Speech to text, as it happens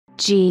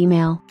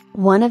Gmail,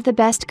 one of the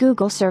best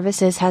Google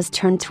services, has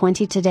turned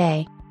 20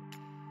 today.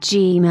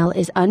 Gmail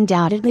is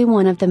undoubtedly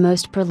one of the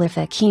most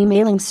prolific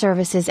emailing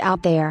services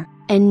out there,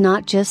 and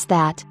not just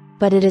that,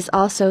 but it is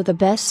also the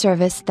best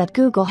service that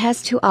Google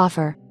has to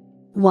offer.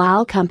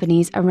 While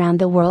companies around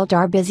the world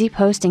are busy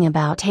posting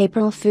about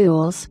April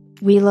Fools,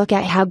 we look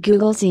at how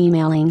Google's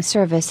emailing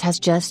service has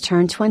just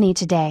turned 20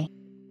 today.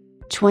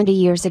 20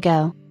 years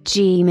ago,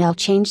 Gmail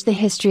changed the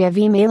history of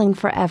emailing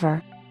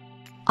forever.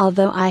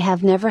 Although I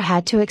have never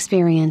had to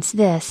experience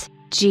this,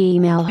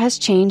 Gmail has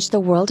changed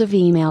the world of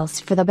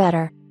emails for the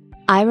better.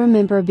 I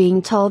remember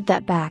being told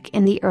that back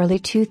in the early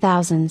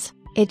 2000s,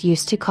 it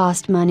used to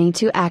cost money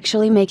to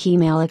actually make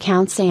email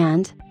accounts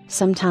and,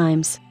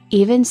 sometimes,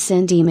 even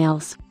send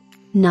emails.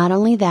 Not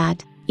only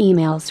that,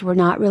 emails were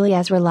not really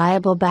as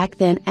reliable back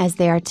then as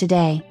they are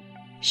today.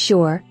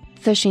 Sure,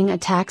 phishing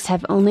attacks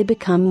have only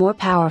become more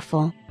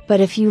powerful, but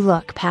if you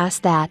look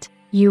past that,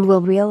 you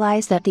will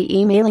realize that the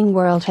emailing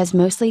world has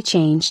mostly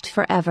changed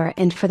forever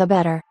and for the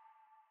better.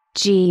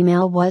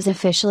 Gmail was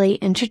officially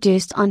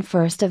introduced on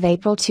 1st of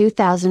April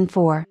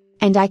 2004,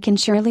 and I can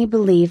surely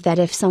believe that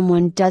if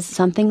someone does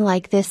something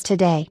like this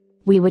today,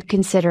 we would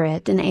consider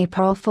it an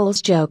April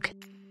Fool's joke.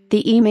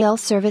 The email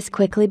service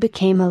quickly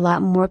became a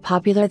lot more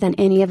popular than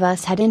any of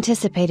us had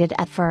anticipated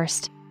at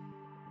first.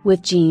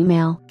 With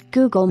Gmail,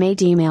 Google made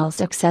emails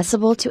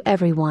accessible to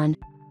everyone.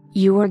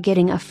 You were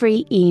getting a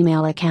free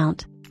email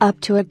account, up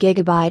to a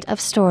gigabyte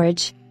of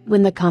storage,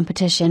 when the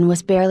competition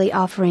was barely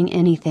offering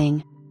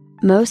anything.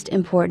 Most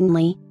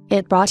importantly,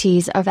 it brought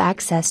ease of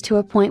access to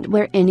a point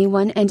where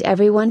anyone and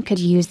everyone could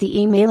use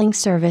the emailing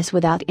service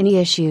without any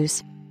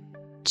issues.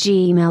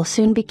 Gmail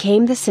soon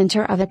became the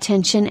center of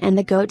attention and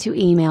the go-to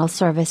email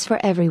service for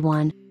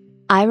everyone.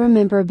 I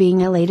remember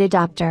being a late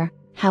adopter,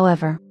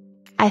 however.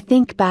 I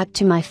think back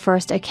to my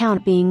first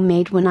account being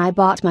made when I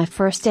bought my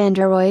first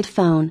Android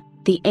phone,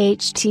 the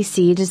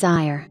HTC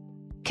Desire.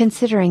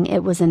 Considering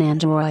it was an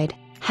Android,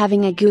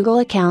 having a Google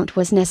account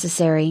was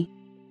necessary.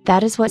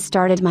 That is what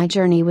started my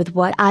journey with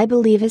what I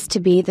believe is to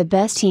be the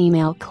best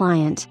email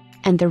client,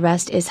 and the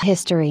rest is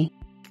history.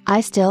 I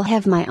still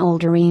have my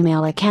older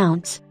email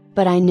accounts,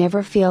 but I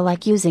never feel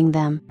like using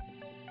them.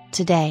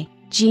 Today,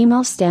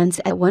 Gmail stands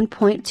at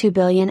 1.2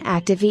 billion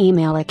active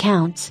email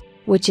accounts,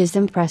 which is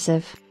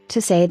impressive,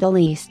 to say the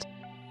least.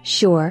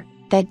 Sure,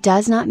 that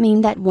does not mean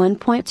that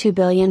 1.2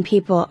 billion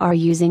people are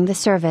using the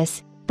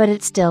service, but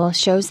it still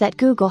shows that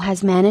Google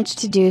has managed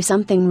to do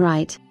something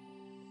right.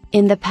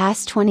 In the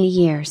past 20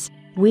 years,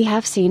 we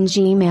have seen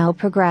Gmail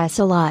progress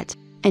a lot,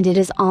 and it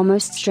is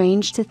almost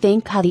strange to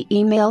think how the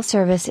email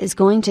service is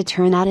going to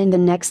turn out in the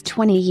next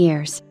 20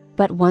 years,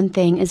 but one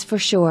thing is for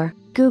sure,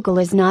 Google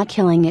is not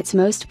killing its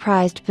most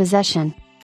prized possession.